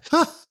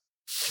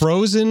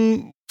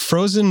frozen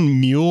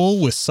mule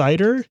with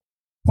cider.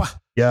 Wow.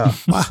 Yeah.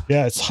 Wow.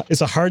 Yeah,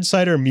 it's a hard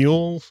cider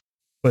mule,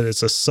 but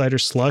it's a cider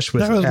slush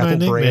with That was my apple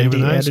nickname brandy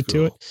in high added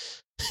to school.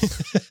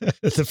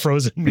 it. The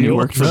frozen You mule.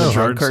 worked for the No,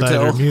 drug hard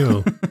cider cartel.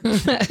 mule.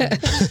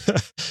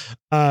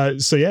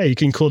 So yeah, you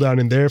can cool down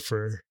in there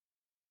for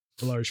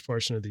a large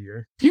portion of the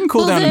year. You can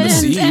cool Well, down in the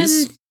then-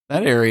 seas. and-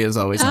 That area is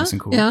always nice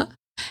and cool. Yeah.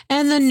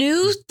 And the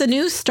new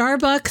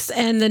Starbucks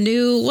and the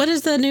new, what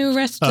is the new Oh, that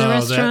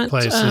restaurant?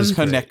 place is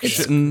great.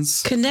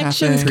 Connections.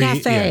 Connections Cafe.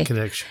 Cafe. Yeah,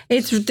 connection.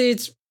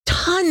 It's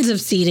tons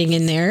of seating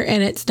in there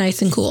and it's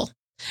nice and cool.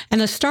 And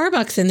the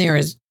Starbucks in there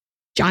is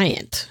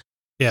giant.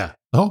 Yeah,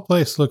 the whole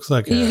place looks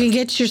like You can a.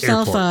 get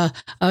yourself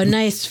a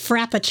nice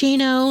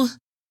frappuccino.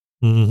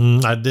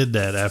 I did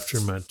that after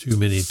my too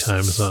many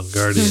times on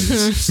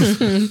Guardians.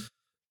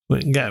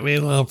 Went and got me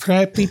a little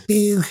preppy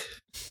poo.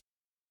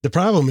 The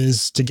problem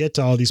is to get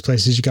to all these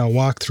places, you got to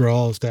walk through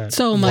all of that.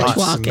 So much hot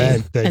walking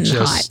cement that and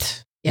just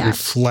hot. Yeah.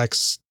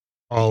 reflects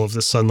all of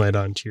the sunlight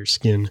onto your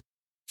skin.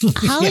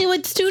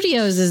 Hollywood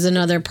Studios is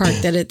another park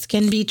that it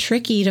can be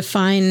tricky to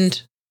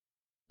find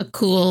a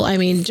cool. I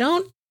mean,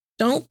 don't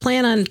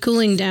plan on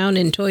cooling down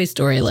in Toy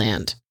Story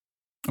Land.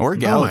 Or Oh my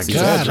Galaxy's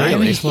God, Edge, I really.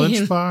 Andy's mean-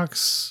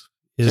 Lunchbox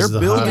is They're the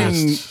building-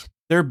 hottest.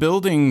 They're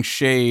building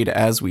shade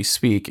as we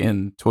speak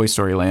in Toy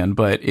Story Land,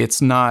 but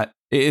it's not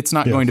Yeah.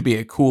 going to be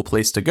a cool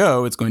place to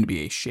go. It's going to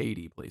be a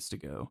shady place to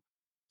go.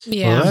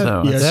 Yeah.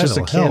 Well, Yeah, it's just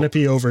a that'll help.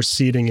 canopy over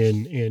seating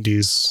in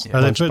Andy's.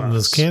 Are they lunchbox. putting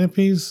those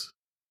canopies?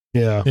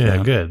 Yeah, Yeah,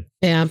 Yeah. good.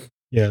 Yeah.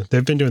 yeah,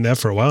 they've been doing that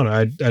for a while now.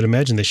 I'd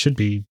imagine they should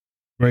be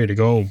ready to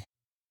go.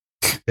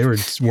 They were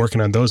working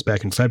on those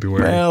back in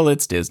February. Well,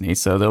 it's Disney,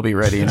 so they'll be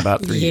ready in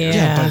about 3 years.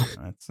 Yeah.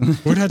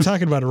 That's- We're not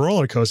talking about a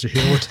roller coaster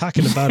here. We're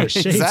talking about a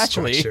shade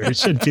Exactly. structure. It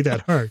shouldn't be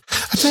that hard.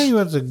 I tell you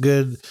what's a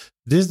good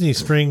Disney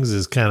Springs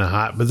is kind of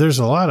hot, but there's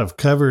a lot of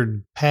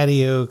covered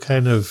patio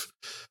kind of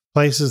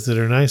places that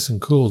are nice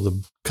and cool.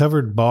 The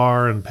covered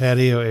bar and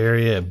patio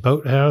area at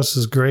Boathouse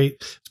is great.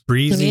 It's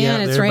breezy Yeah,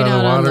 out it's there right by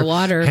out the on water. the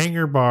water.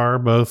 Hangar Bar,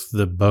 both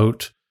the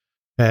boat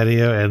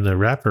patio and the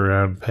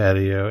wraparound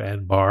patio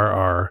and bar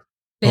are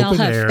They all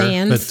open have air,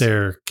 fans. but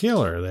they're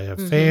killer. They have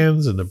Mhm.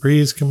 fans and the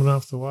breeze coming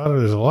off the water.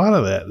 There's a lot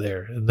of that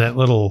there. And that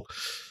little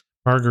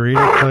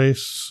margarita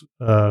place,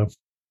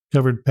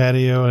 covered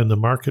patio and the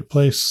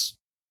marketplace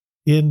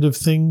end of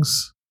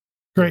things.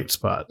 Great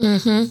spot.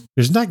 Mm-hmm.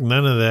 There's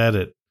none of that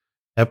at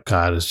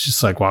Epcot. It's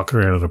just like walking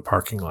around in a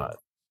parking lot.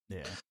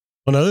 yeah.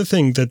 Another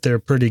thing that they're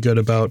pretty good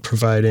about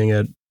providing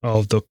at all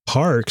of the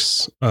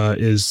parks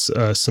is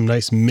some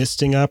nice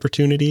misting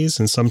opportunities,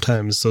 and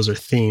sometimes those are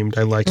themed.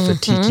 I like the Mhm.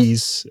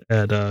 tikis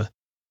at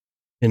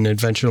in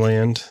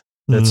Adventureland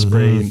that Mhm.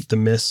 spray the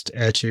mist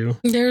at you.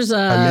 There's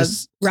I a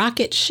miss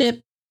rocket ship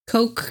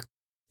Coke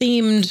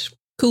themed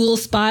cool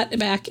spot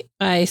back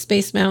by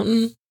Space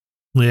Mountain.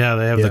 Yeah,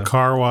 they have Yeah. the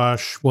car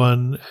wash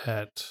one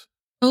at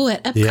Oh,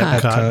 at the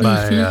Epcot. Epcot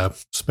by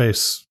Mhm.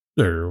 Space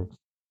or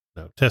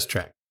no Test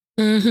Track.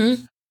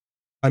 Mm-hmm.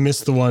 I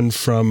missed the one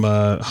from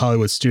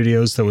Hollywood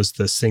Studios that was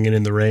the Singing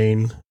in the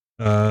Rain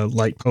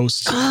light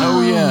post.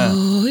 Oh, yeah.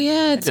 Oh,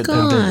 yeah, it's did that.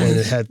 And gone.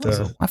 it had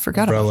the I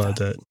forgot umbrella about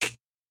that.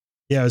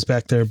 yeah, it was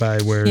back there by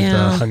where Yeah.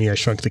 the Honey I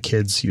Shrunk the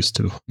Kids used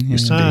to be.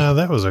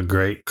 That was a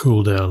great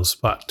cool down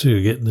spot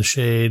too. Get in the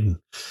shade and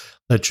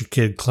let your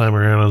kid climb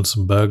around on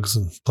some bugs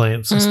and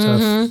plants and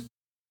stuff. Mhm.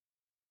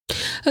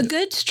 A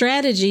good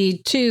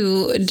strategy,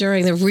 too,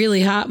 during the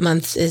really hot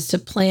months is to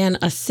plan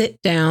a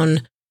sit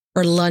down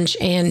for lunch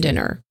and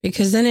dinner,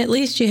 because then at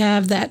least you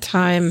have that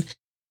time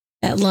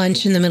at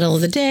lunch in the middle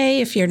of the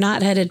day. If you're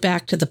not headed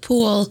back to the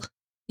pool,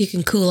 you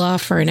can cool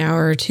off for an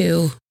hour or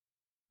two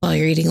while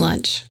you're eating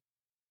lunch.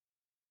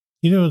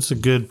 You know, it's a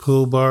good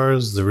pool bar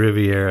is the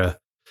Riviera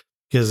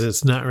because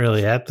it's not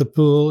really at the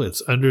pool;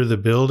 it's under the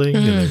building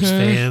and there's Mhm.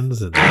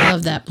 fans and I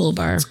love that pool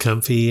bar. it's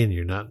comfy and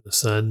you're not in the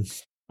sun.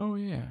 Oh,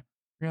 yeah.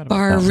 Forgot about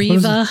Bar that one.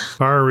 Riva.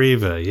 Bar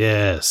Riva,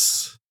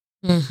 yes,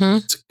 hmm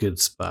it's a good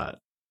spot.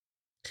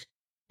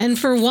 And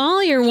for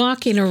while you're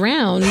walking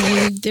around,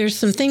 there's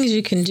some things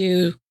you can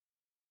do.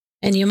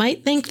 And you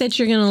might think that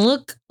you're going to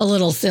look a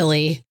little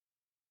silly,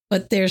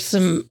 but there's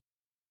some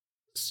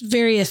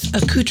various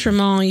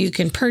accoutrements you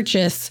can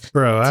purchase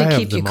Bro, I to have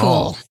keep you them cool.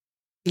 all.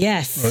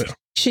 Yes. Oh, yeah. You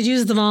should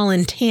use them all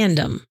in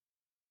tandem.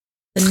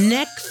 the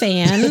neck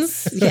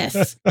fans.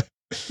 Yes.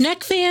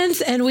 Neck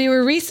fans. And we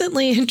were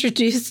recently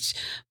introduced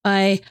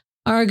by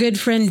our good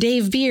friend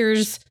Dave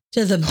Beers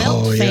to the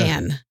belt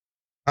fan.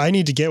 I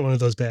need to get one of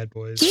those bad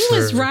boys. He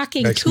was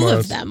rocking two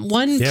of them.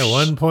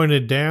 One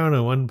pointed down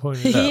and one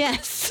pointed up.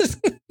 Yes.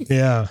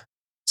 Yeah.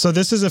 So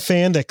this is a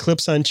fan that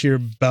clips onto your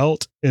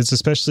belt. It's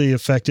especially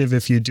effective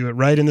if you do it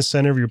right in the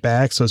center of your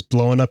back, so it's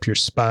blowing up your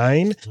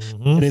spine.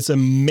 Mm-hmm. And it's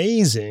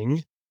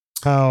amazing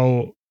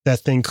how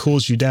that thing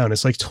cools you down.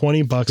 It's like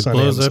 $20 It on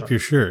blows Amazon. up your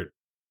shirt.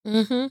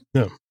 Mm-hmm.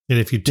 Yeah. And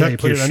if you tuck you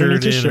put your it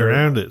underneath shirt your in shirt.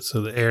 around it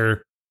so the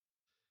air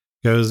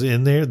goes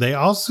in there. They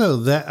also,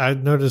 that I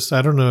noticed,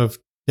 I don't know if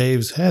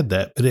Dave's had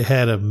that, but it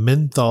had a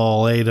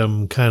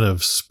mentholatum kind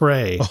of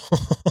spray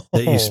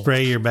that you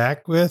spray your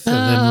back with. And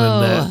then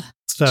when that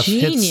stuff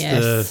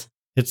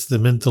hits the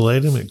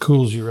mentholatum, it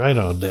cools you right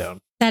on down.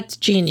 That's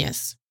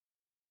genius.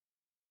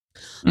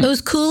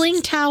 Those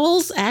cooling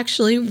towels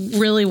actually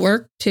really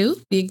work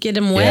too. You get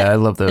them wet. Yeah, I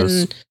love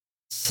those. And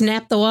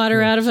snap the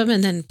water out of them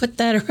and then put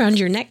that around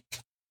your neck.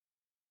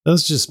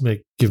 Those just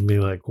give me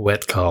like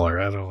wet collar.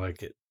 I don't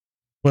like it.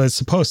 Well, it's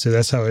supposed to.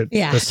 That's how it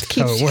works.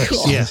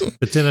 Cool. Yeah,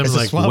 but then I'm It's a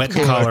like swamp wet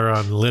cooler. collar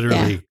on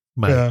literally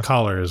my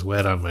collar is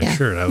wet on my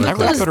shirt. I I look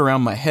wrap it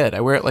around my head.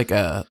 I wear it like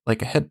a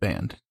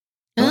headband.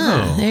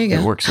 There you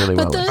go. It works really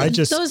But well.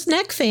 those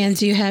neck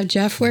fans you have,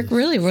 Jeff, work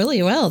really,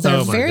 really well.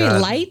 They're very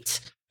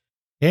light.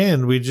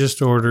 And we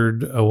just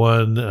ordered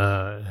one.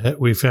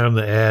 We found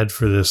the ad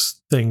for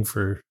this thing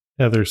for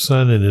Heather's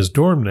son in his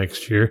dorm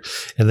next year,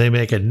 and they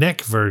make a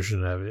neck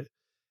version of it.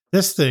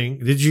 This thing,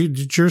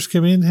 did yours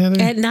come in,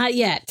 Heather? Not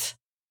yet.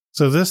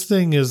 So this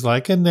thing is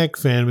like a neck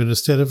fan, but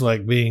instead of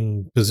like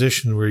being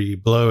positioned where you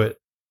blow it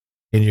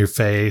in your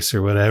face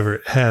or whatever,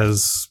 it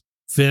has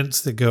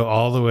vents that go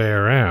all the way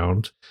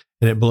around,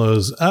 and it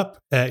blows up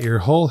at your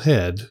whole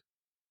head.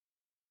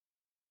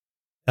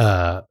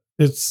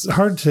 It's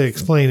hard to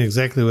explain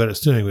exactly what it's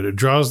doing, but it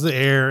draws the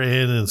air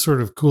in and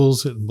sort of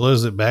cools it and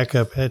blows it back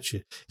up at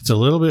you. It's a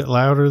little bit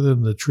louder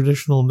than the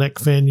traditional neck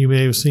fan you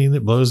may have seen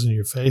that blows in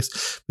your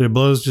face, but it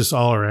blows just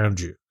all around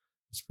you.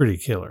 It's pretty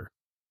killer.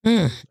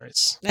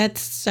 Nice. That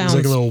sounds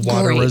It's like a little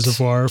water great.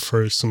 reservoir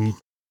for some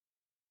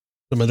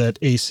of that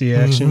AC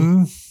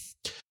action.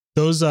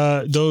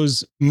 Mm-hmm.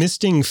 Those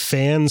misting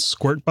fan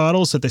squirt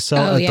bottles that they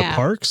sell at the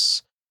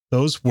parks,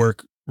 those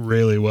work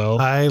really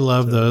well. I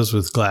love those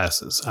with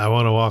glasses. I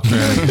want to walk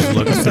around and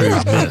look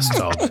through mist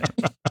all day.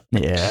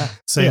 Yeah.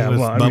 Same with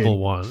Bubble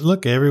Wand.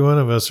 Look, every one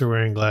of us are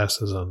wearing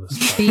glasses on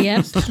this.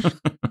 Yep.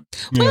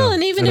 Well,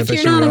 and even if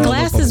you're not a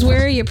glasses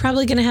wearer, you're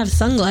probably going to have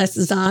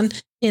sunglasses on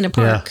in a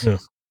park.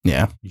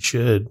 Yeah. You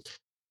should.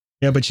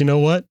 Yeah, but you know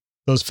what?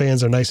 Those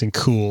fans are nice and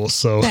cool.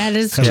 So that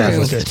is I live true.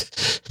 with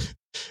it.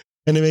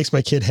 And it makes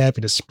my kid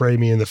happy to spray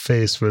me in the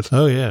face with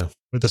the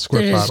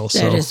squirt bottle.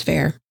 That is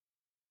fair.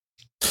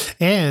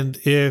 And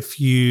if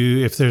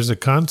there's a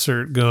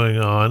concert going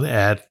on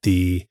at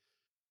the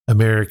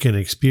American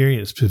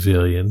Experience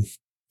Pavilion,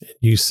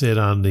 you sit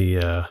on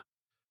the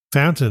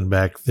fountain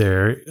back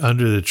there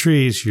under the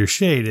trees, you're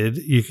shaded,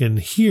 you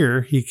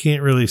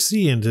can't really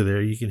see into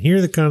there. You can hear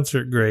the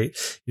concert great.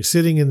 You're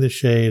sitting in the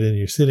shade and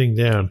you're sitting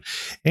down.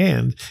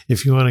 And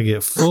if you want to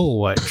get full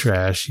white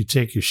trash, you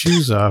take your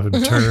shoes off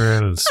and turn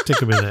around and stick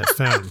them in that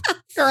fountain.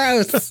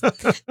 Gross.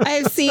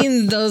 I've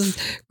seen those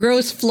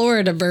gross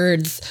Florida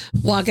birds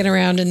walking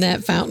around in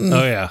that fountain.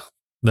 Oh, yeah.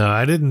 No,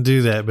 I didn't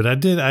do that, but I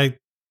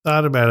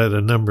thought about it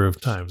a number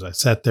of times. I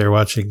sat there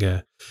watching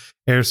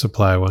Air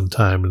Supply one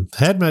time and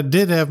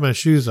did have my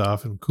shoes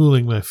off and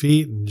cooling my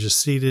feet and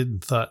just seated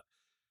and thought,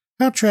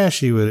 how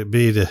trashy would it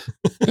be to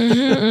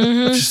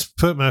just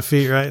put my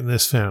feet right in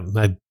this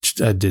fountain?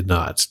 I did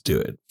not do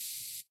it.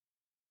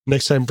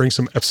 Next time, bring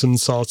some Epsom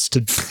salts to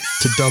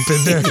dump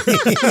in there.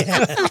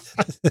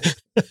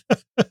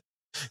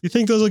 You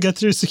think those will get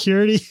through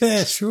security?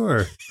 Yeah,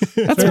 sure.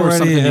 That's more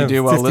something you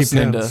do while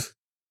listening to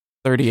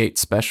 38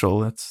 Special.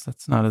 That's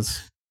not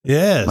as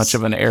much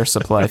of an Air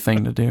Supply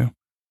thing to do.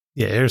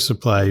 Yeah, Air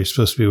Supply, you're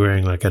supposed to be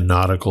wearing like a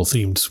nautical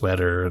themed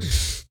sweater and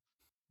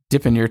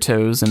dipping your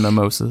toes in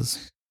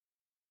mimosas.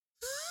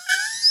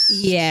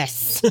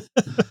 Yes.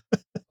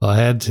 Well, I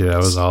had to. I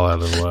was all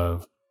out of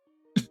love.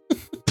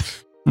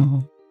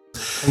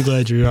 I'm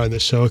glad you're on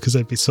this show because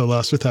I'd be so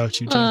lost without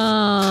you, Jeff.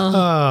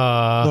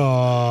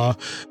 Aww.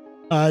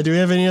 Do we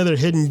have any other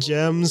hidden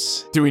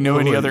gems? Do we know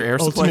any other Air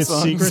Supply ultimate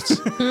songs?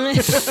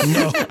 secrets?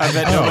 No, I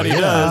bet nobody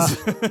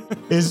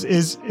does.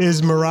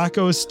 Is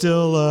Morocco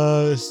still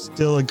a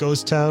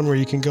ghost town where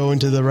you can go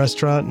into the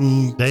restaurant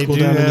and they cool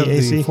do down have in the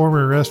AC? the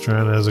former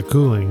restaurant as a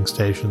cooling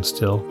station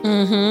still.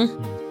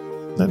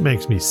 Mm-hmm. That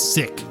makes me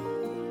sick.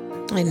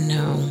 I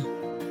know.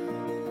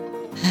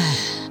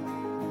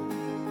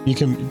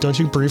 Don't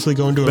you briefly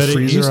go into a But it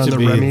freezer used on to the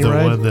be Remy the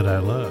ride? one that I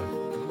love.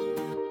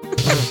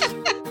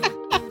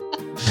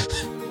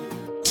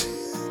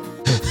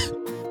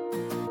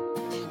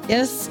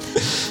 Yes,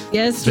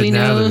 But we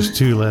now know. there's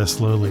two less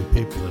lonely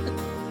people in the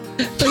world.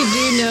 We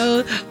do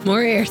know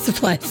more Air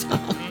Supply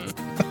songs.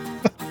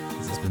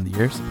 This has been the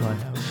Air Supply Hour.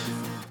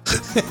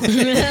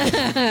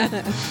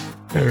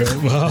 All right,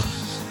 well,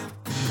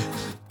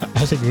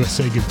 I think we'll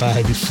say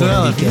goodbye before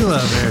Well, we if you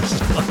love Air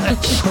Supply.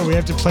 before we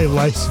have to play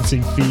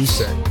licensing fees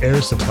to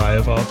Air Supply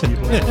of all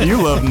people.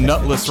 You love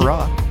Nutless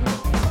Rock.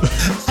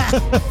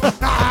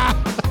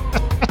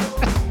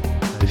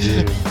 I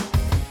do.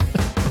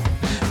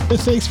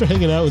 Thanks for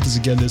hanging out with us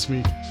again this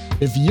week.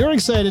 If you're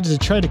excited to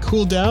try to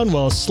cool down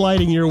while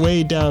sliding your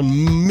way down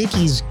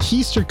Mickey's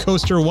Keister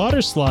Coaster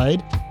water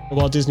slide at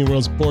Walt Disney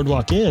World's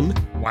Boardwalk Inn,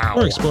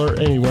 or explore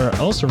anywhere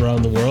else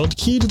around the world,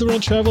 Key to the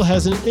World Travel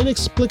has an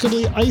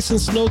inexplicably ice and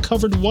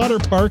snow-covered water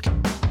park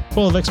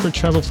full of expert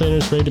travel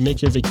planners ready to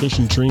make your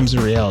vacation dreams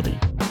a reality.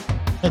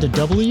 Head to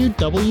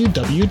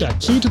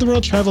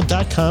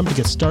www.keytotheworldtravel.com to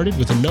get started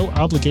with a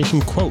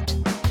no-obligation quote.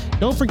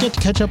 Don't forget to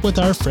catch up with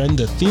our friend,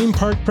 the Theme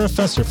Park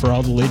Professor, for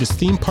all the latest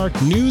theme park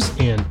news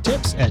and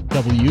tips at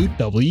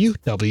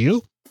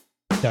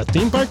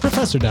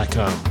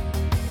www.themeparkprofessor.com.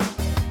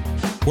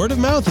 Word of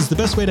mouth is the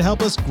best way to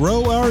help us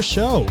grow our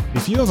show.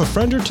 If you have a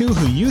friend or two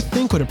who you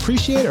think would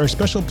appreciate our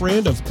special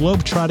brand of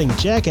globe-trotting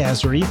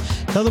jackassery,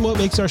 tell them what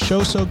makes our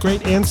show so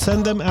great and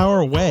send them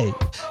our way.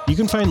 You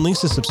can find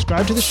links to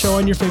subscribe to the show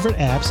on your favorite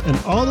apps and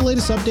all the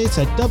latest updates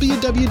at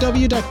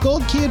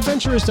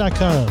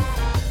www.goldkeyadventurers.com.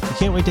 We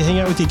can't wait to hang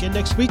out with you again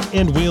next week,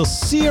 and we'll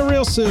see you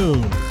real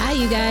soon. Hi,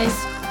 you guys.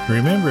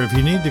 Remember, if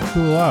you need to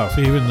cool off,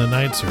 even the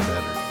nights are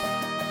better.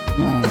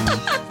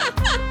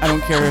 I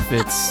don't care if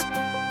it's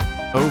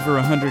over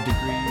 100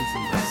 degrees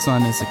and the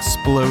sun has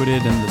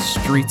exploded and the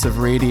streets of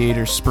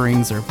Radiator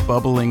Springs are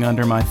bubbling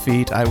under my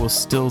feet. I will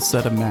still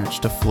set a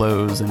match to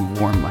Flo's and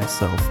warm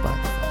myself by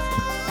the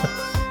fire.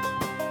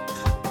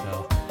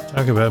 Well,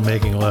 talk about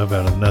making love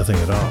out of nothing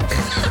at all.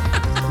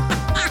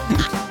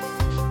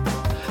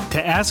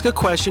 To ask a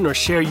question or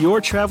share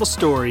your travel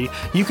story,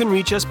 you can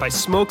reach us by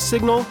smoke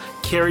signal,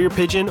 carrier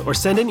pigeon, or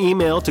send an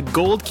email to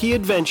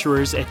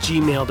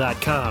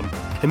goldkeyadventurers@gmail.com.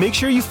 And make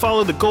sure you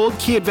follow the Gold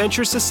Key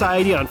Adventure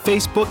Society on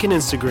Facebook and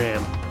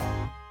Instagram.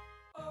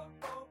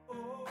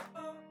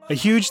 A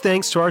huge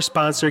thanks to our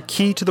sponsor,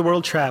 Key to the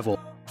World Travel.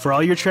 For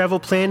all your travel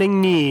planning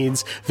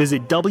needs,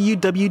 visit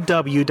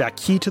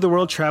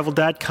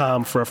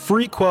www.keytotheworldtravel.com for a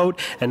free quote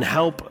and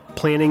help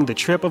planning the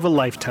trip of a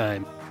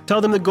lifetime. Tell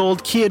them the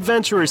Gold Key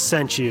Adventurers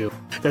sent you.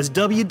 That's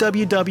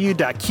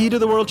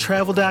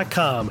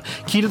www.keytotheworldtravel.com.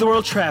 Key to the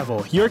World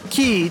Travel, your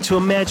key to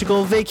a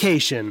magical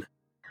vacation.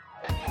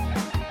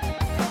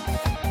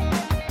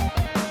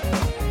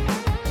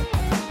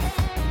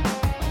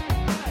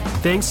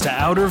 Thanks to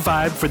Outer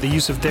Vibe for the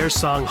use of their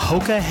song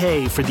Hoka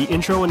Hey for the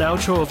intro and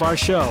outro of our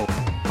show.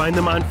 Find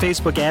them on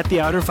Facebook at The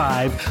Outer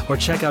Vibe or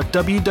check out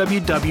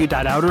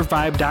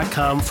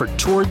www.outervibe.com for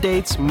tour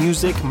dates,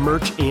 music,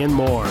 merch, and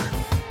more.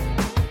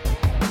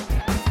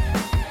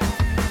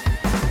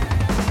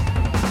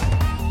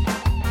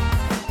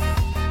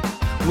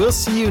 We'll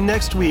see you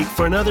next week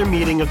for another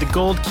meeting of the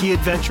Gold Key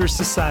Adventure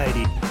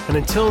Society. And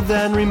until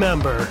then,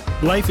 remember,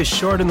 life is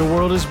short and the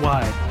world is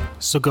wide.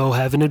 So go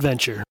have an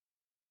adventure.